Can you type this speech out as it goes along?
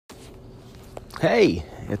Hey,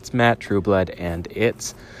 it's Matt Trueblood, and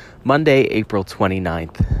it's Monday, April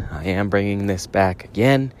 29th. I am bringing this back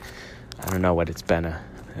again. I don't know what it's been,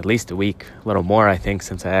 at least a week, a little more, I think,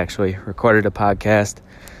 since I actually recorded a podcast.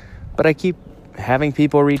 But I keep having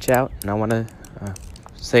people reach out, and I want to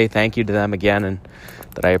say thank you to them again, and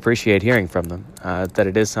that I appreciate hearing from them, that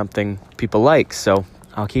it is something people like. So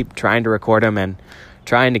I'll keep trying to record them and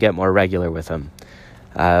trying to get more regular with them.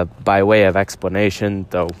 By way of explanation,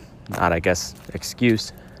 though not, I guess,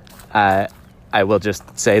 excuse, I will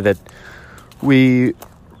just say that we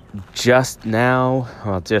just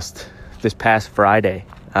this past Friday,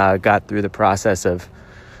 got through the process of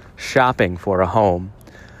shopping for a home.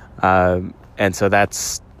 And so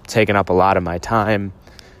that's taken up a lot of my time.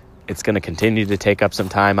 It's going to continue to take up some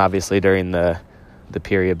time, obviously, during the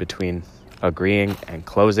period between agreeing and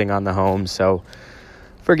closing on the home. So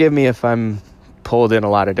forgive me if I'm pulled in a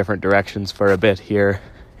lot of different directions for a bit here,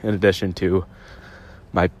 in addition to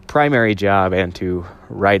my primary job and to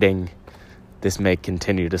writing. This may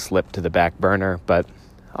continue to slip to the back burner, but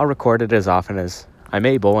I'll record it as often as I'm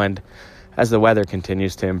able, and as the weather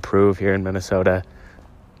continues to improve here in Minnesota,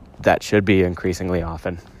 that should be increasingly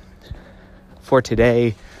often. For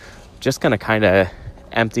today, just going to kind of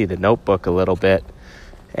empty the notebook a little bit,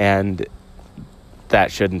 and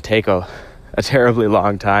that shouldn't take a terribly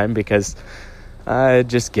long time because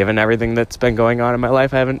just given everything that's been going on in my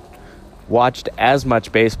life, I haven't watched as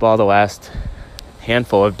much baseball the last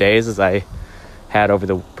handful of days as I had over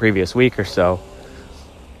the previous week or so.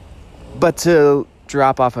 But to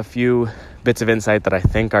drop off a few bits of insight that I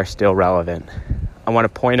think are still relevant, I want to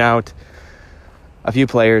point out a few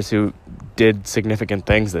players who did significant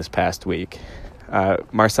things this past week.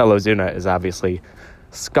 Marcell Ozuna is obviously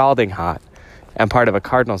scalding hot and part of a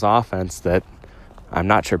Cardinals offense that I'm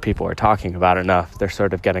not sure people are talking about enough. They're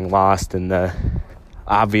sort of getting lost in the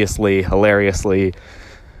obviously, hilariously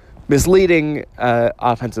misleading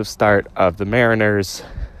offensive start of the Mariners,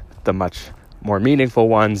 the much more meaningful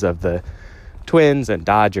ones of the Twins and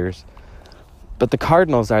Dodgers. But the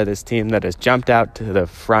Cardinals are this team that has jumped out to the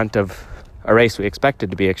front of a race we expected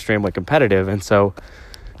to be extremely competitive, and so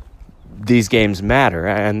these games matter,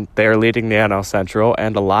 and they're leading the NL Central,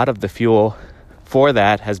 and a lot of the fuel for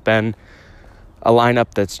that has been a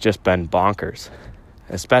lineup that's just been bonkers,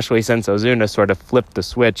 especially since Ozuna sort of flipped the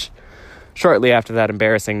switch shortly after that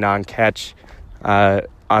embarrassing non-catch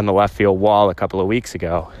on the left field wall a couple of weeks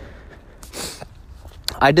ago.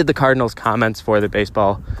 I did the Cardinals comments for the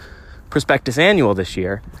Baseball Prospectus Annual this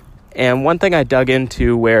year, and one thing I dug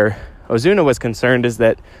into where Ozuna was concerned is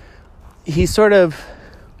that he sort of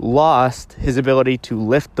lost his ability to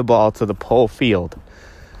lift the ball to the pole field,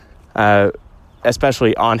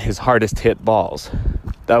 especially on his hardest hit balls.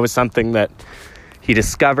 That was something that he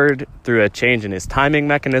discovered through a change in his timing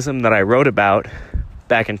mechanism that I wrote about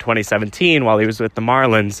back in 2017 while he was with the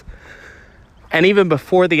Marlins. And even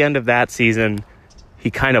before the end of that season, he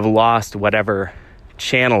kind of lost whatever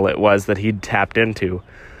channel it was that he'd tapped into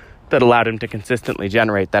that allowed him to consistently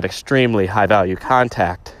generate that extremely high-value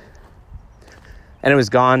contact. And it was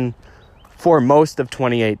gone for most of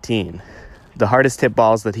 2018. The hardest hit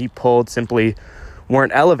balls that he pulled simply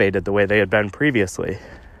weren't elevated the way they had been previously.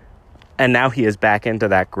 And now he is back into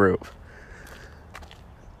that groove.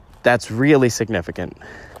 That's really significant.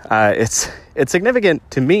 It's significant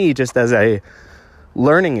to me just as a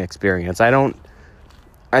learning experience. I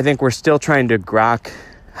think we're still trying to grok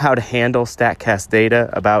how to handle StatCast data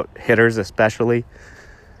about hitters especially.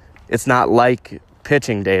 It's not like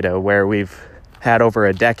pitching data where we've had over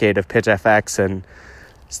a decade of PitchFX and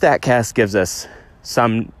StatCast gives us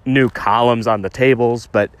some new columns on the tables,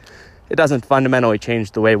 but it doesn't fundamentally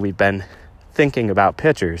change the way we've been thinking about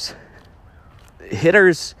pitchers.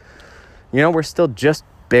 Hitters, we're still just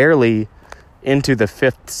barely into the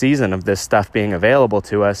 5th season of this stuff being available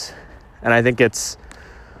to us, and I think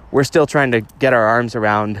we're still trying to get our arms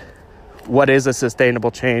around what is a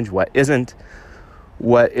sustainable change, what isn't,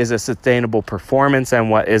 what is a sustainable performance, and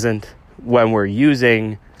what isn't when we're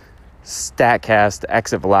using StatCast,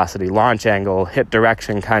 exit velocity, launch angle, hit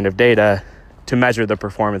direction kind of data to measure the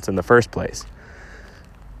performance in the first place.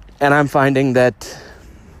 And I'm finding that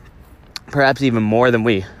perhaps even more than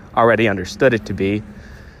we already understood it to be,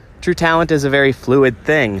 true talent is a very fluid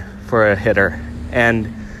thing for a hitter.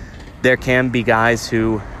 And there can be guys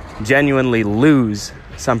who genuinely lose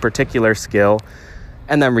some particular skill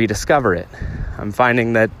and then rediscover it. I'm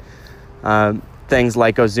finding that things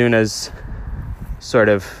like Ozuna's sort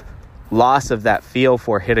of loss of that feel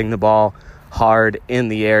for hitting the ball hard in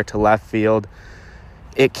the air to left field,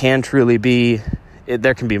 it can truly be,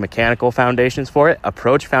 there can be mechanical foundations for it,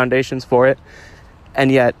 approach foundations for it,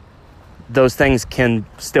 and yet those things can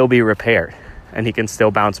still be repaired and he can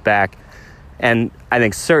still bounce back. And I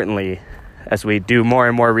think certainly as we do more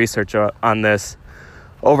and more research on this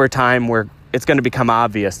over time, it's going to become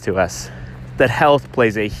obvious to us that health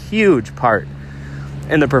plays a huge part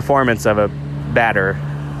in the performance of a batter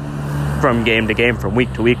from game to game, from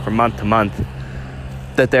week to week, from month to month.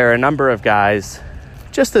 That there are a number of guys,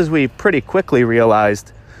 just as we pretty quickly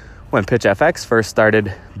realized when PitchFX first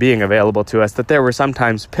started being available to us, that there were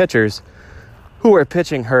sometimes pitchers who were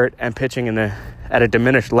pitching hurt and pitching at a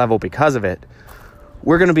diminished level because of it.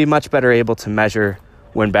 We're going to be much better able to measure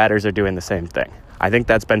when batters are doing the same thing. I think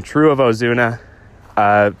that's been true of Ozuna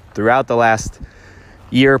throughout the last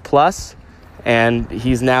year plus, and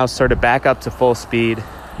he's now sort of back up to full speed,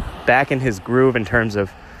 back in his groove in terms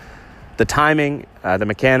of the timing, the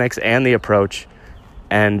mechanics, and the approach.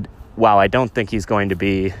 And while I don't think he's going to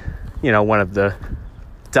be, one of the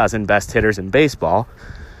dozen best hitters in baseball,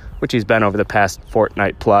 which he's been over the past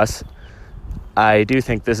fortnight plus, I do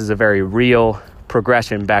think this is a very real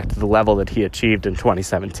progression back to the level that he achieved in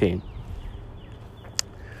 2017.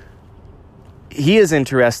 He is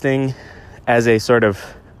interesting as a sort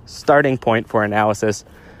of starting point for analysis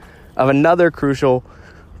of another crucial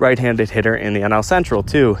right-handed hitter in the NL Central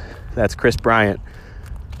too. That's Kris Bryant,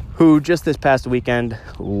 who just this past weekend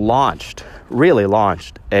really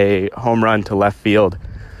launched a home run to left field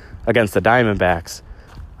against the Diamondbacks.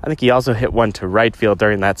 I think he also hit one to right field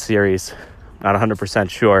during that series. Not 100%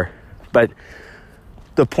 sure. But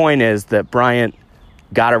the point is that Bryant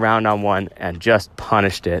got around on one and just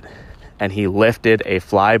punished it. And he lifted a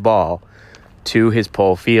fly ball to his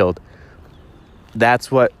pole field.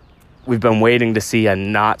 That's what we've been waiting to see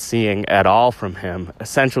and not seeing at all from him,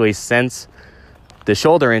 essentially since the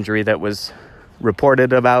shoulder injury that was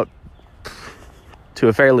reported about to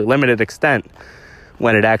a fairly limited extent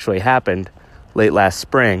when it actually happened late last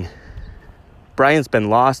spring. Bryant's been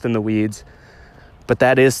lost in the weeds, but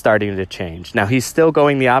that is starting to change. Now, he's still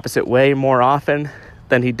going the opposite way more often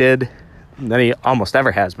than he almost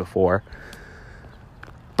ever has before.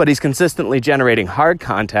 But he's consistently generating hard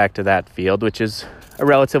contact to that field, which is a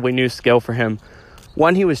relatively new skill for him.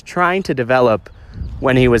 One he was trying to develop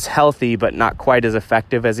when he was healthy, but not quite as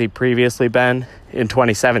effective as he'd previously been in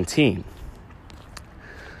 2017.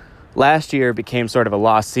 Last year became sort of a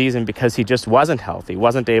lost season because he just wasn't healthy,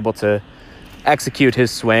 wasn't able to execute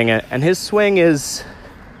his swing. And his swing is,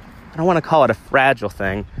 I don't want to call it a fragile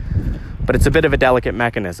thing, but it's a bit of a delicate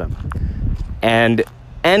mechanism. And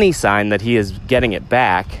any sign that he is getting it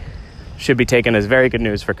back should be taken as very good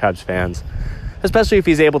news for Cubs fans, especially if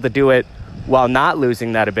he's able to do it while not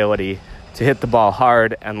losing that ability to hit the ball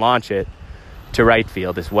hard and launch it to right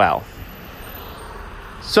field as well.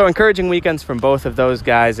 So encouraging weekends from both of those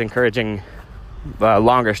guys, encouraging a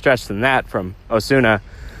longer stretch than that from Ozuna.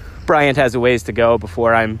 Bryant has a ways to go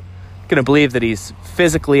before I'm going to believe that he's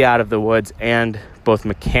physically out of the woods and both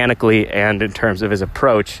mechanically and in terms of his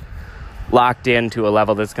approach locked into a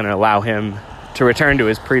level that's going to allow him to return to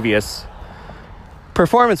his previous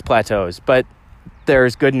performance plateaus. But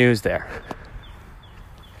there's good news there.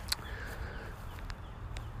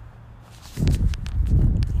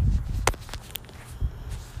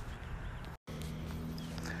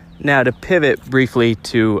 Now, to pivot briefly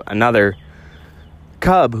to another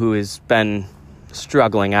Cub who has been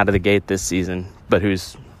struggling out of the gate this season, but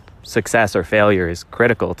whose success or failure is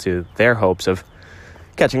critical to their hopes of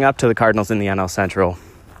catching up to the Cardinals in the NL Central.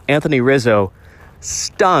 Anthony Rizzo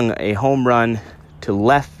stung a home run to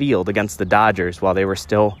left field against the Dodgers while they were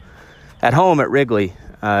still at home at Wrigley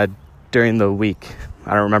during the week.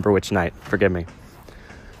 I don't remember which night. Forgive me.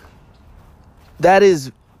 That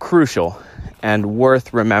is crucial and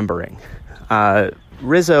worth remembering.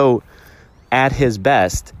 Rizzo at his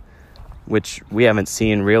best, which we haven't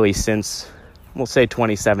seen really since, we'll say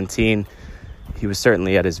 2017. He was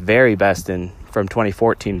certainly at his very best from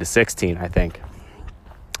 2014 to 16, I think.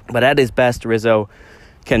 But at his best, Rizzo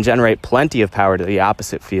can generate plenty of power to the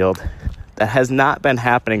opposite field. That has not been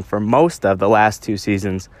happening for most of the last two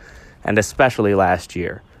seasons, and especially last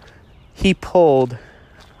year. He pulled,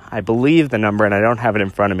 I believe the number, and I don't have it in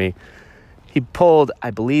front of me, he pulled,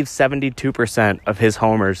 I believe, 72% of his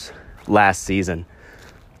homers last season.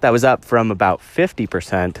 That was up from about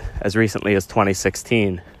 50% as recently as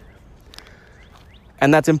 2016.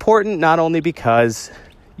 And that's important not only because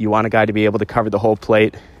you want a guy to be able to cover the whole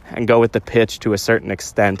plate and go with the pitch to a certain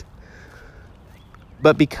extent,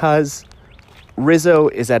 but because Rizzo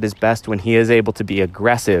is at his best when he is able to be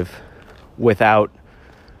aggressive without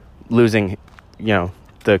losing,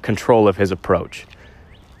 the control of his approach.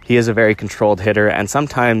 He is a very controlled hitter, and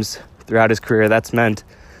sometimes throughout his career that's meant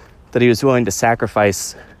that he was willing to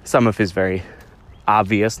sacrifice some of his very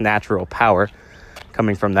obvious natural power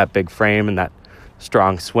coming from that big frame and that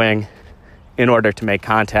strong swing in order to make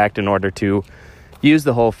contact, in order to use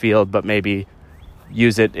the whole field, but maybe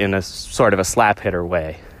use it in a sort of a slap hitter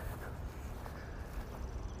way.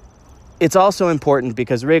 It's also important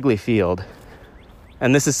because Wrigley Field,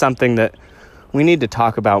 and this is something that we need to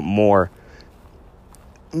talk about more,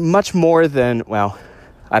 much more than, well,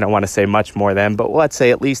 I don't want to say much more than, but let's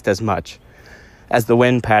say at least as much as the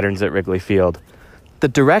wind patterns at Wrigley Field. The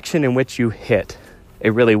direction in which you hit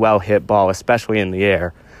a really well-hit ball, especially in the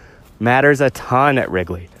air, matters a ton at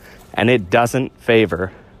Wrigley, and it doesn't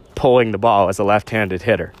favor pulling the ball as a left-handed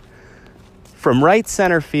hitter. From right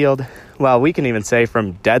center field, well, we can even say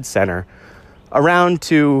from dead center, around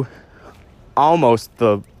to almost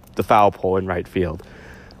the foul pole in right field,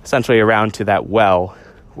 essentially around to that well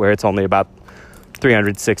where it's only about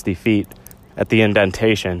 360 feet at the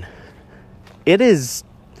indentation. It's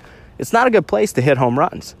not a good place to hit home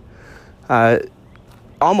runs.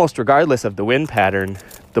 Almost regardless of the wind pattern,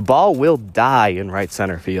 the ball will die in right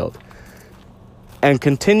center field. And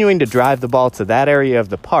continuing to drive the ball to that area of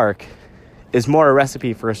the park is more a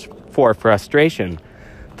recipe for frustration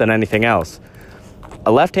than anything else.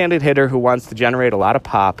 A left-handed hitter who wants to generate a lot of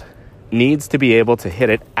pop needs to be able to hit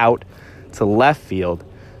it out to left field,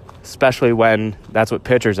 especially when that's what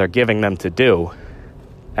pitchers are giving them to do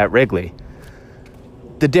at Wrigley.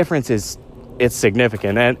 The difference is it's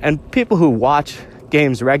significant, and people who watch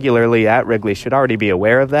games regularly at Wrigley should already be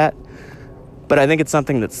aware of that, but I think it's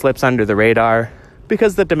something that slips under the radar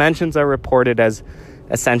because the dimensions are reported as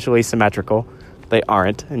essentially symmetrical. They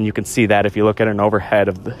aren't, and you can see that if you look at an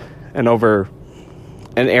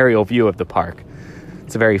aerial view of the park.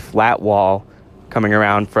 It's a very flat wall coming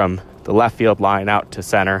around from the left field line out to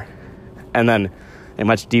center, and then a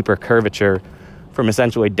much deeper curvature from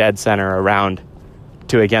essentially dead center around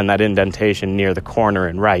to, again, that indentation near the corner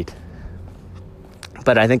and right.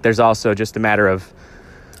 But I think there's also just a matter of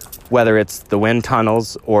whether it's the wind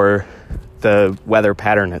tunnels or the weather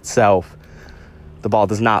pattern itself. The ball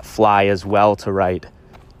does not fly as well to right,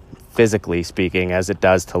 physically speaking, as it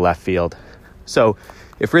does to left field. So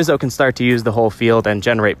if Rizzo can start to use the whole field and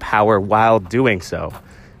generate power while doing so,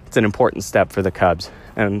 it's an important step for the Cubs.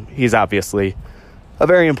 And he's obviously a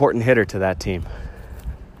very important hitter to that team.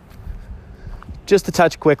 Just to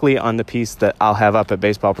touch quickly on the piece that I'll have up at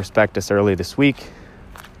Baseball Prospectus early this week,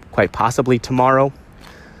 quite possibly tomorrow.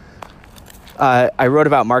 I wrote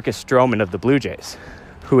about Marcus Stroman of the Blue Jays,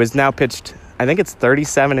 who has now pitched, I think it's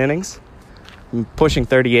 37 innings, pushing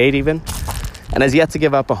 38 even, and has yet to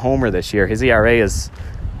give up a homer this year. His ERA is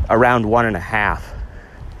around 1.5.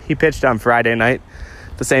 He pitched on Friday night,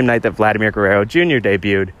 the same night that Vladimir Guerrero Jr.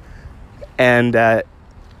 debuted, and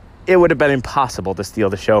it would have been impossible to steal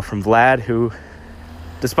the show from Vlad, who,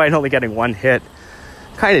 despite only getting one hit,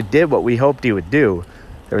 kind of did what we hoped he would do.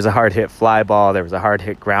 There was a hard-hit fly ball. There was a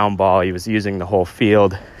hard-hit ground ball. He was using the whole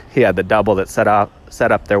field. He had the double that set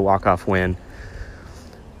up their walk-off win.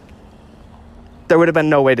 There would have been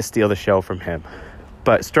no way to steal the show from him.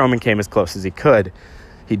 But Stroman came as close as he could.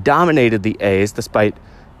 He dominated the A's despite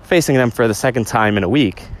facing them for the second time in a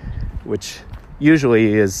week, which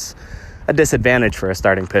usually is a disadvantage for a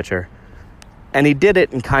starting pitcher. And he did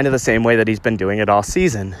it in kind of the same way that he's been doing it all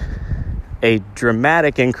season. A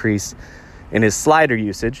dramatic increase in his slider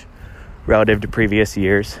usage relative to previous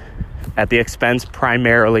years at the expense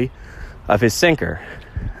primarily of his sinker.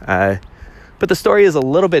 But the story is a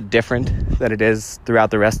little bit different than it is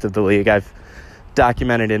throughout the rest of the league. I've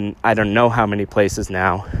documented in I don't know how many places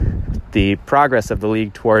now the progress of the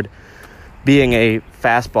league toward being a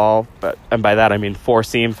fastball, and by that I mean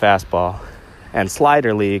four-seam fastball, and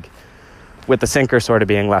slider league, with the sinker sort of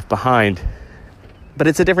being left behind. But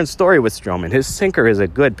it's a different story with Stroman. His sinker is a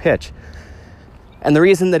good pitch. And the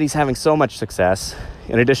reason that he's having so much success,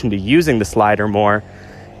 in addition to using the slider more,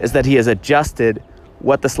 is that he has adjusted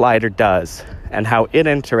what the slider does and how it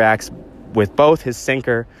interacts with both his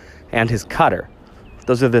sinker and his cutter.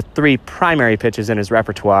 Those are the three primary pitches in his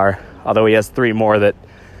repertoire, although he has three more that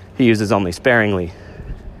he uses only sparingly.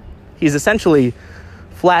 He's essentially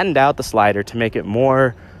flattened out the slider to make it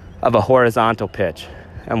more of a horizontal pitch,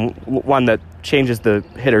 and one that changes the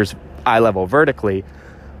hitter's eye level vertically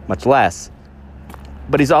much less.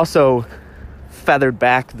 But he's also feathered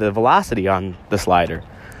back the velocity on the slider.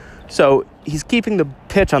 So he's keeping the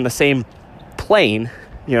pitch on the same plane,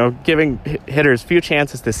 giving hitters few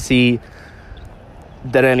chances to see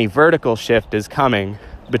that any vertical shift is coming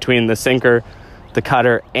between the sinker, the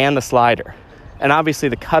cutter, and the slider. And obviously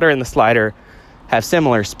the cutter and the slider have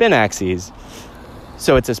similar spin axes,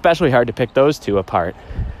 so it's especially hard to pick those two apart.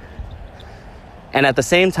 And at the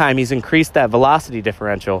same time, he's increased that velocity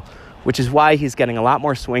differential, which is why he's getting a lot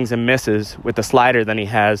more swings and misses with the slider than he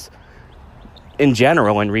has in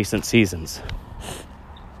general in recent seasons.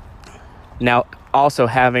 Now, also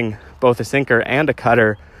having both a sinker and a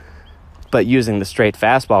cutter, but using the straight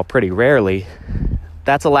fastball pretty rarely,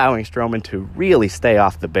 that's allowing Stroman to really stay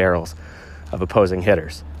off the barrels of opposing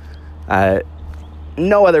hitters.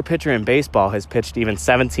 No other pitcher in baseball has pitched even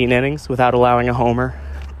 17 innings without allowing a homer,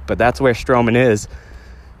 but that's where Stroman is.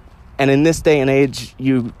 And in this day and age,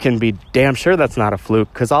 you can be damn sure that's not a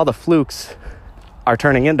fluke, because all the flukes are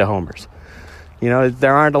turning into homers. You know,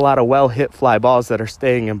 there aren't a lot of well-hit fly balls that are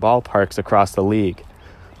staying in ballparks across the league.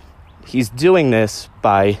 He's doing this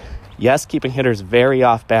by, yes, keeping hitters very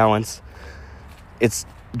off balance. It's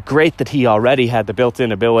great that he already had the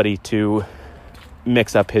built-in ability to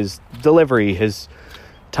mix up his delivery, his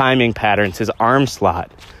timing patterns, his arm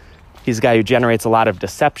slot. He's a guy who generates a lot of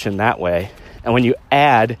deception that way. And when you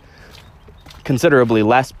add considerably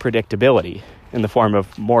less predictability in the form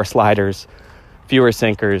of more sliders, fewer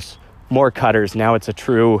sinkers, more cutters, now it's a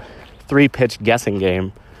true 3-pitch guessing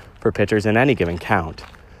game for pitchers in any given count.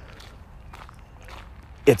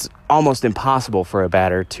 It's almost impossible for a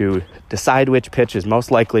batter to decide which pitch is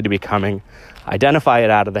most likely to be coming, identify it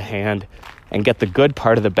out of the hand, and get the good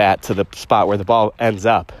part of the bat to the spot where the ball ends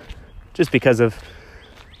up, just because of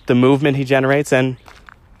the movement he generates and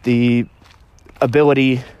the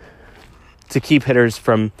ability to keep hitters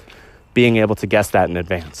from being able to guess that in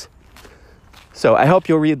advance. So I hope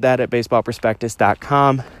you'll read that at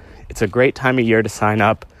baseballprospectus.com. It's a great time of year to sign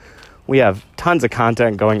up. We have tons of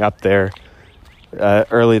content going up there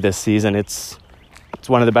early this season. It's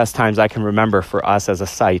one of the best times I can remember for us as a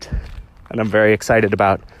site, and I'm very excited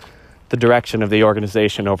about the direction of the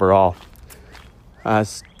organization overall.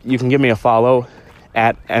 You can give me a follow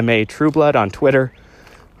at MA Trueblood on Twitter,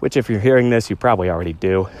 which if you're hearing this, you probably already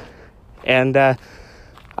do. And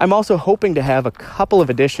I'm also hoping to have a couple of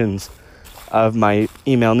editions of my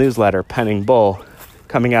email newsletter, Penning Bull,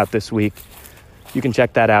 coming out this week. You can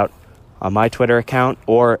check that out on my Twitter account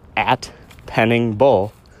or at Penning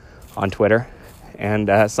Bull on Twitter,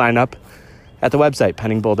 and sign up at the website,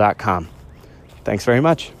 penningbull.com. Thanks very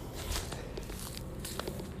much.